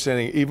with the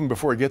understanding, even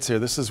before it gets here,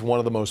 this is one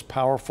of the most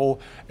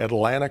powerful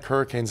Atlantic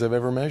hurricanes I've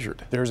ever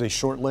measured. There's a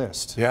short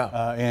list.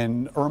 Yeah.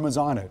 And Irma's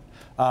on it.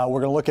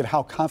 We're going to look at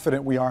how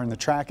confident we are in the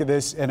track of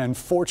this, and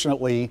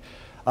unfortunately,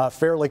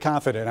 fairly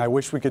confident. I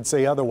wish we could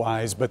say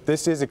otherwise, but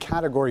this is a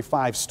Category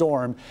 5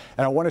 storm,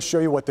 and I want to show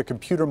you what the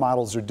computer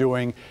models are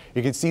doing.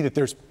 You can see that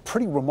there's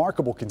pretty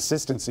remarkable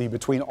consistency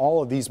between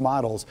all of these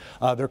models.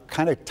 They're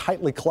kind of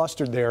tightly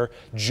clustered there,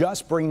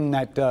 just bringing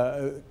that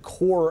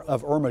core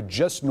of Irma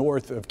just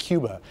north of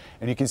Cuba.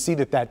 And you can see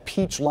that that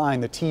peach line,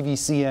 the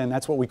TVCN,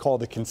 that's what we call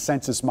the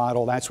consensus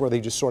model. That's where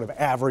they just sort of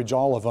average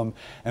all of them,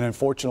 and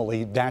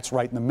unfortunately, that's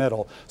right in the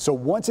middle. So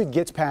once it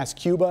gets past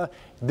Cuba,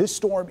 this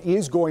storm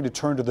is going to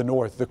turn to the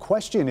north. The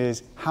question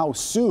is how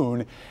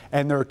soon,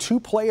 and there are two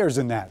players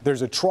in that.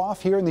 There's a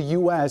trough here in the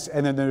U.S.,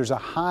 and then there's a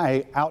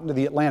high out into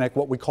the Atlantic,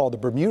 what we call the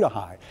Bermuda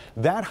high.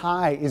 That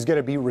high is going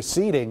to be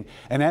receding,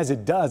 and as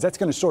it does, that's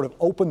going to sort of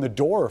open the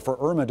door for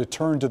Irma to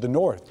turn to the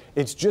north.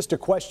 It's just a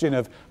question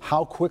of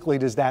how quickly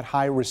does that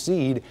high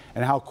recede,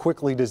 and how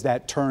quickly does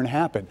that turn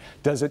happen.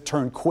 Does it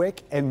turn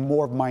quick and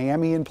more of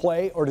Miami in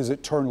play, or does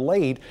it turn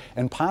late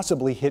and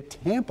possibly hit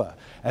Tampa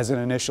as an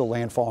initial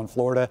landfall in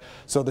Florida?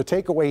 So the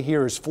takeaway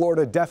here is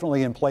Florida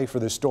definitely in play for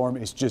this storm.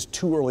 It's just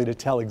too early to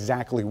tell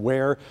exactly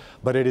where,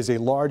 but it is a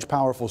large,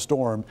 powerful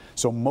storm,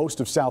 so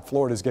most of South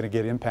Florida is going to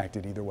get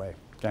impacted either way.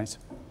 Guys?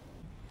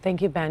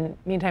 Thank you, Ben.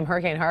 Meantime,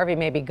 Hurricane Harvey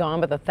may be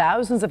gone, but the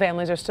thousands of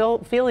families are still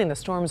feeling the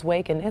storm's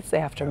wake and its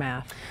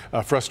aftermath.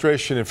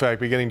 Frustration, in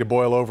fact, beginning to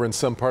boil over in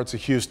some parts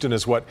of Houston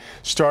as what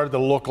started to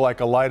look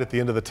like a light at the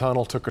end of the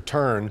tunnel took a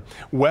turn.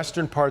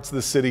 Western parts of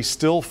the city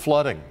still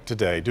flooding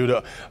today due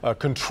to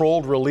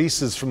controlled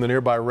releases from the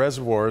nearby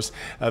reservoirs.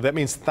 That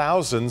means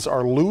thousands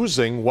are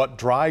losing what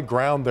dry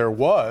ground there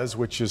was,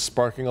 which is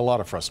sparking a lot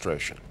of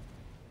frustration.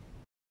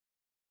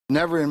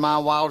 Never in my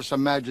wildest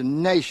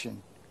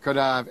imagination could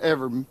I have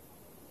ever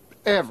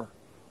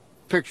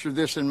pictured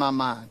this in my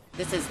mind.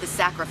 This is the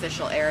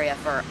sacrificial area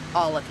for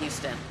all of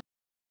Houston.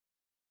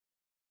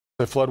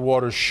 The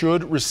floodwaters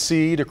should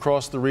recede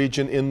across the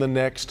region in the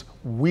next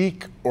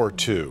week or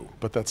two,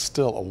 but that's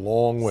still a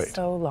long wait.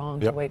 So long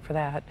to wait for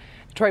that.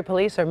 Detroit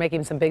police are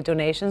making some big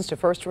donations to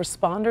first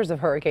responders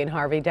of Hurricane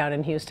Harvey down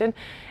in Houston.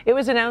 It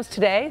was announced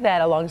today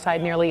that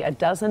alongside nearly a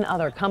dozen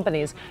other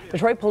companies,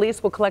 Detroit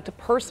police will collect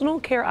personal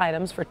care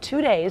items for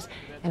 2 days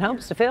in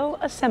hopes to fill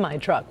a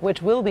semi-truck,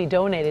 which will be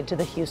donated to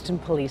the Houston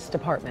Police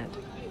Department.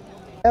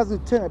 As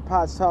Lieutenant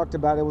Potts talked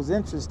about, it was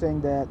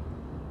interesting that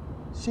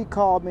she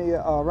called me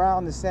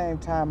around the same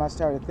time I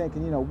started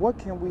thinking, you know, what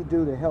can we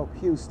do to help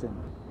Houston?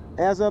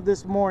 As of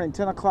this morning,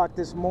 10 o'clock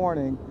this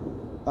morning,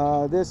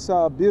 this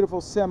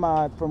beautiful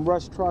semi from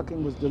Rush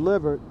Trucking was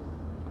delivered.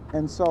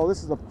 And so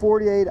this is a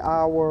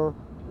 48-hour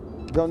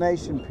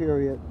donation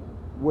period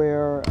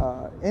where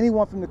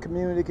anyone from the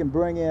community can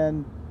bring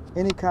in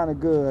any kind of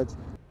goods.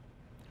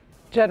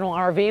 General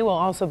RV will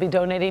also be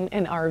donating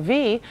an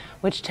RV,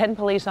 which 10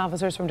 police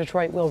officers from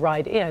Detroit will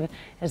ride in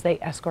as they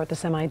escort the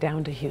semi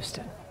down to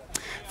Houston.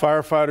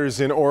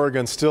 Firefighters in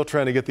Oregon still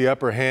trying to get the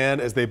upper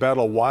hand as they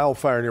battle a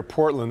wildfire near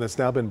Portland that's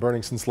now been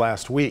burning since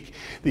last week.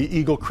 The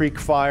Eagle Creek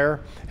fire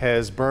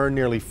has burned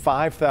nearly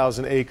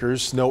 5,000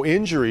 acres. No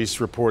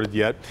injuries reported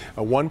yet.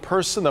 One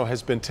person, though,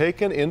 has been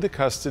taken into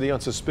custody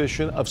on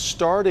suspicion of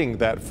starting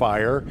that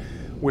fire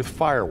with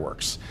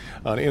fireworks.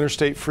 An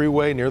interstate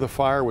freeway near the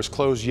fire was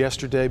closed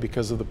yesterday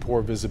because of the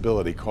poor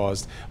visibility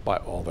caused by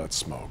all that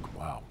smoke.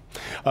 Wow.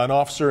 An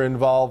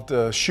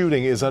officer-involved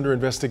shooting is under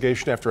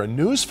investigation after a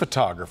news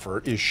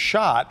photographer is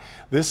shot.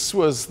 This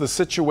was the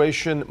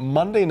situation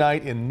Monday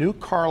night in New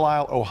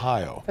Carlisle,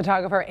 Ohio.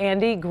 Photographer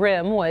Andy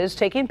Grimm was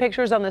taking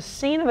pictures on the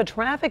scene of a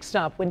traffic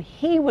stop when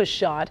he was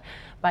shot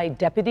by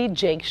Deputy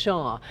Jake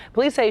Shaw.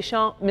 Police say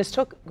Shaw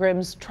mistook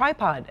Grimm's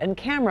tripod and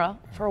camera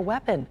for a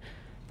weapon.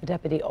 The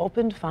deputy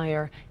opened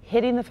fire,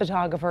 hitting the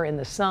photographer in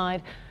the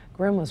side.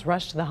 Grimm was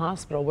rushed to the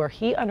hospital where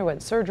he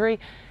underwent surgery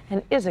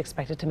and is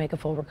expected to make a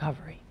full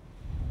recovery.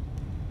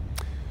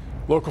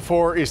 Local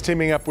 4 is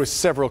teaming up with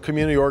several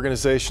community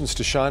organizations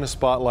to shine a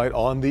spotlight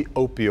on the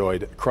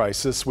opioid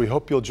crisis. We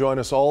hope you'll join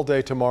us all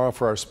day tomorrow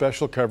for our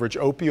special coverage,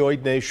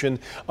 Opioid Nation,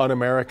 An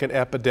American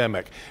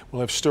Epidemic.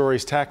 We'll have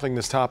stories tackling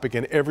this topic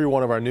in every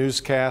one of our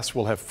newscasts.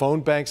 We'll have phone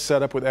banks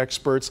set up with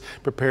experts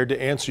prepared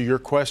to answer your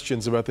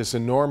questions about this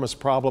enormous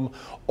problem,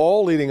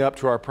 all leading up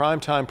to our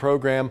primetime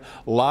program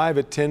live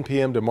at 10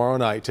 p.m. tomorrow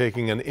night,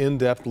 taking an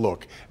in-depth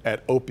look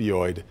at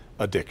opioid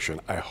addiction.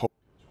 I hope.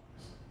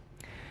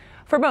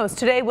 For most,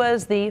 today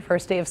was the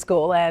first day of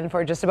school, and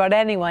for just about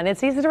anyone,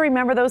 it's easy to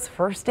remember those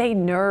first day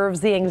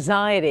nerves, the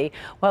anxiety.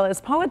 Well, as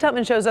Paula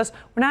Tutman shows us,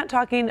 we're not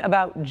talking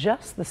about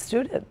just the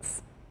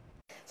students.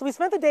 So we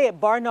spent the day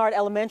at Barnard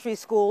Elementary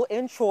School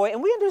in Troy,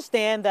 and we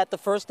understand that the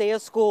first day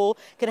of school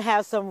can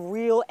have some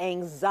real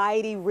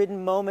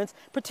anxiety-ridden moments,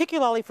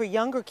 particularly for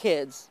younger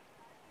kids.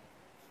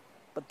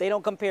 But they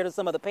don't compare to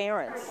some of the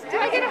parents. Do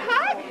I get a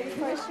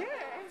hug? For sure.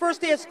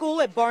 First day of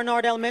school at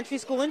Barnard Elementary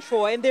School in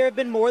Troy, and there have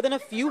been more than a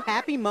few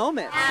happy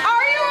moments.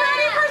 Are you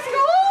ready for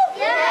school?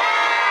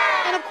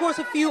 Yeah! And of course,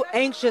 a few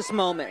anxious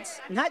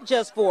moments, not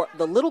just for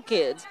the little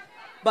kids,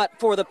 but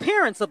for the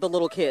parents of the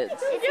little kids.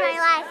 It's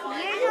my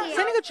last year here.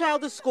 Sending a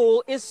child to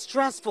school is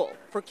stressful.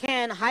 For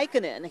Ken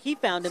Heikkinen, he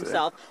found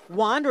himself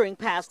wandering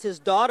past his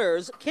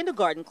daughter's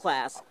kindergarten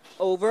class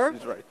over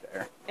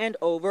and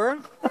over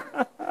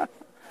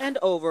and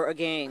over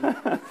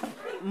again,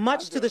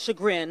 much to the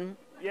chagrin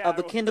of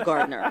the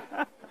kindergartner.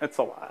 It's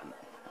a lot.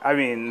 I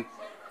mean,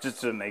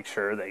 just to make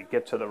sure they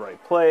get to the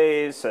right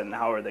place, and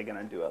how are they going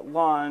to do at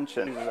lunch.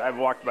 And I've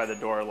walked by the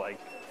door like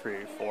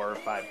 3, 4, or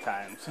 5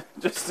 times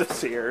just to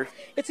see her.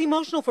 It's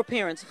emotional for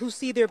parents who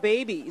see their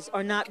babies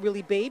are not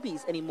really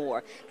babies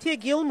anymore. Tia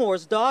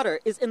Gilmore's daughter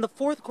is in the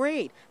 4th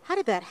grade. How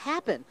did that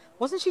happen?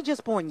 Wasn't she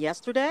just born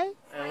yesterday?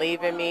 And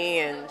leaving me,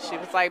 and she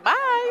was like,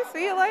 bye,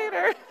 see you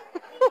later.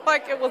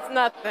 Like it was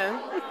nothing.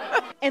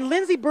 And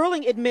Lindsay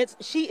Burling admits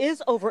she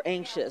is over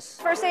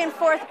anxious. First day in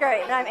 4th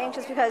grade, and I'm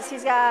anxious because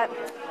he's got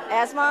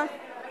asthma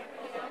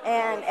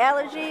and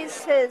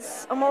allergies.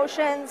 His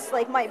emotions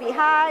might be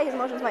high, his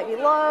emotions might be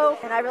low,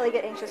 and I really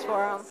get anxious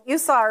for him. You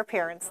saw our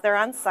parents, they're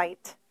on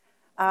site.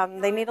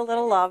 They need a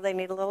little love, they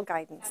need a little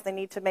guidance. They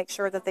need to make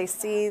sure that they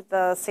see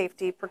the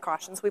safety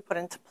precautions we put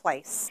into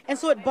place. And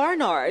so at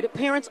Barnard,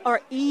 parents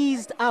are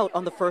eased out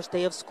on the first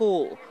day of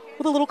school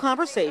with a little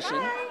conversation,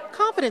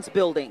 confidence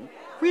building,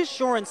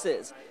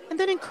 reassurances, and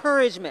then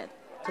encouragement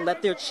to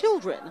let their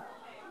children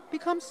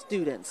become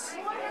students.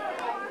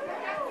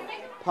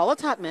 Paula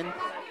Tutman,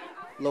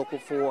 Local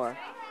 4.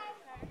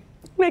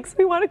 Makes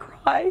me want to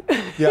cry.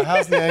 Yeah,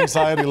 how's the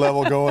anxiety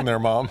level going there,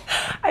 Mom?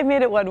 I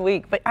made it 1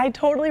 week, but I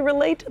totally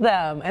relate to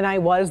them. And I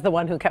was the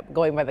one who kept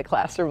going by the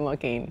classroom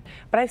looking,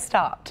 but I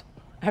stopped.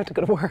 I have to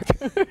go to work.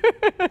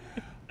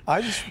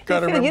 I just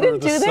got to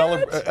remember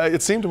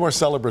it seemed more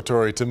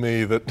celebratory to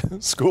me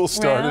that school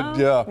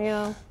started.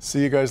 Yeah.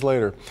 See you guys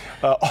later.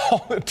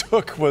 All it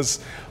took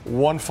was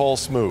one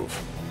false move.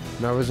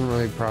 I wasn't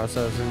really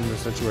processing the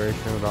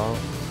situation at all.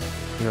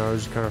 You know, I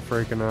was just kind of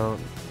freaking out.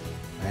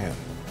 Man.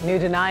 New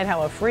denied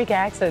how a freak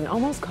accident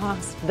almost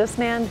cost this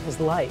man his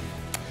life.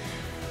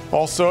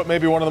 Also, it may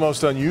be one of the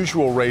most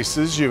unusual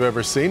races you've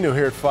ever seen. New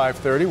here at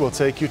 5:30, we'll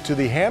take you to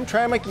the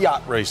Hamtramck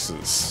yacht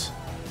races.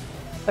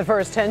 The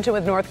first tension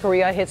with North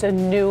Korea hits a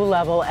new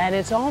level, and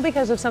it's all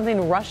because of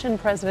something Russian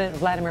President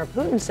Vladimir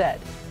Putin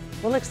said.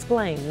 We'll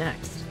explain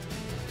next.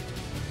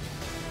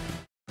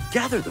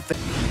 Gather the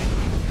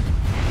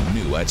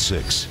new at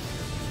 6.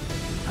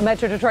 A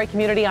Metro Detroit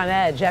community on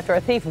edge after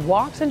a thief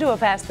walks into a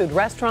fast food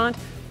restaurant.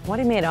 What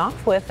he made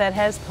off with that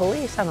has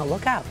police on the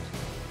lookout.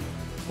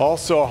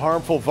 Also, a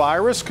harmful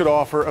virus could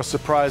offer a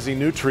surprising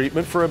new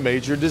treatment for a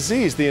major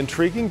disease. The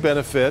intriguing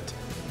benefit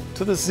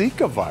to the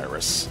Zika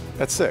virus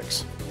at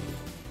 6.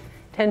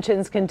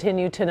 Tensions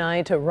continue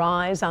tonight to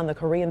rise on the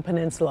Korean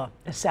peninsula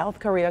as South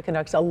Korea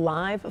conducts a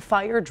live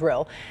fire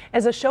drill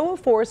as a show of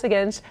force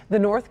against the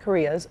North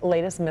Korea's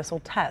latest missile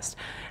test.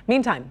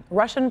 Meantime,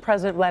 Russian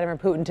President Vladimir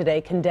Putin today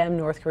condemned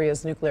North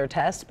Korea's nuclear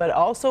test, but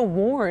also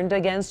warned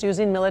against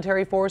using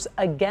military force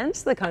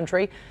against the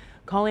country,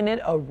 calling it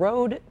a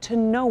road to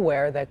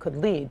nowhere that could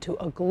lead to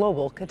a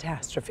global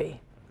catastrophe.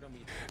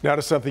 Now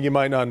to something you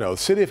might not know. The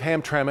city of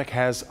Hamtramck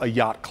has a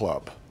yacht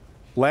club.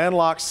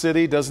 Landlocked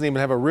city, doesn't even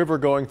have a river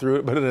going through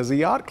it, but it has a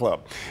yacht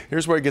club.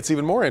 Here's where it gets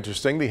even more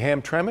interesting. The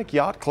Hamtramck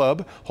Yacht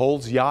Club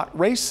holds yacht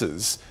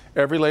races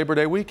every Labor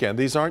Day weekend.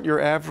 These aren't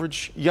your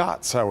average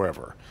yachts,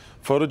 however.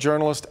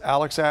 Photojournalist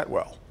Alex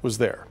Atwell was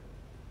there.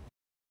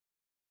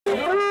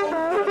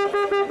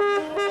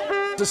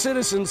 The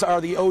citizens are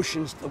the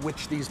oceans to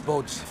which these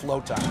boats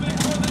float on.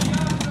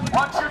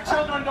 Watch your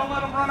children, don't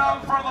let them run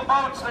out in front of the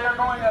boats. They are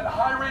going at a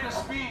high rate of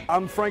speed.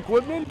 I'm Frank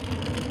Woodman,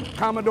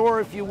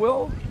 Commodore, if you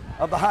will,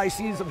 of the high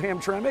seas of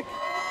Hamtramck.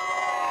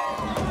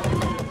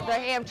 The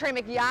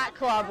Hamtramck Yacht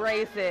Club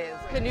races,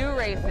 canoe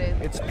races.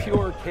 It's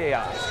pure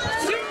chaos.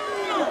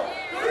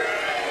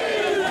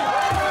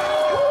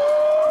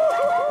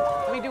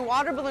 We do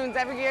water balloons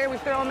every year. We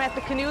throw them at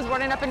the canoes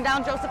running up and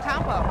down Joseph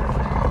Campo.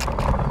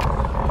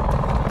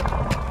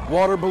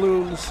 Water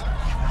balloons,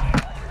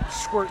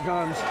 squirt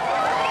guns,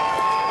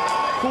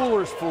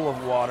 coolers full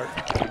of water.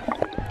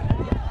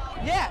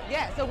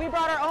 Yeah, so we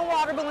brought our own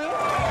water balloons.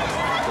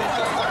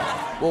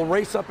 We'll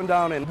race up and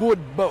down in wood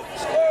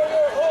boats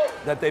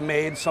that they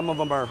made. Some of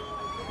them are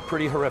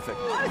pretty horrific.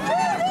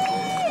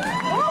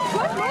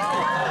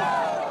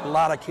 A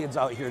lot of kids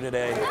out here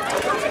today,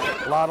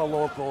 a lot of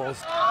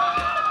locals.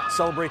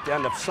 Celebrate the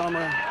end of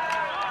summer.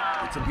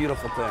 It's a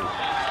beautiful thing.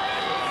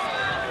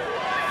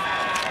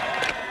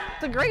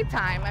 It's a great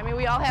time. I mean,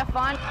 we all have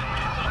fun.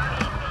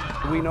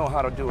 We know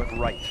how to do it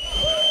right.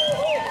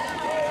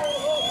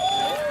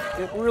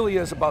 It really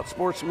is about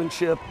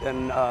sportsmanship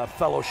and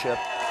fellowship.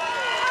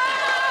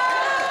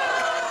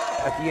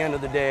 At the end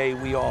of the day,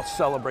 we all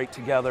celebrate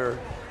together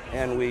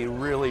and we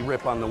really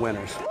rip on the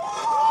winners.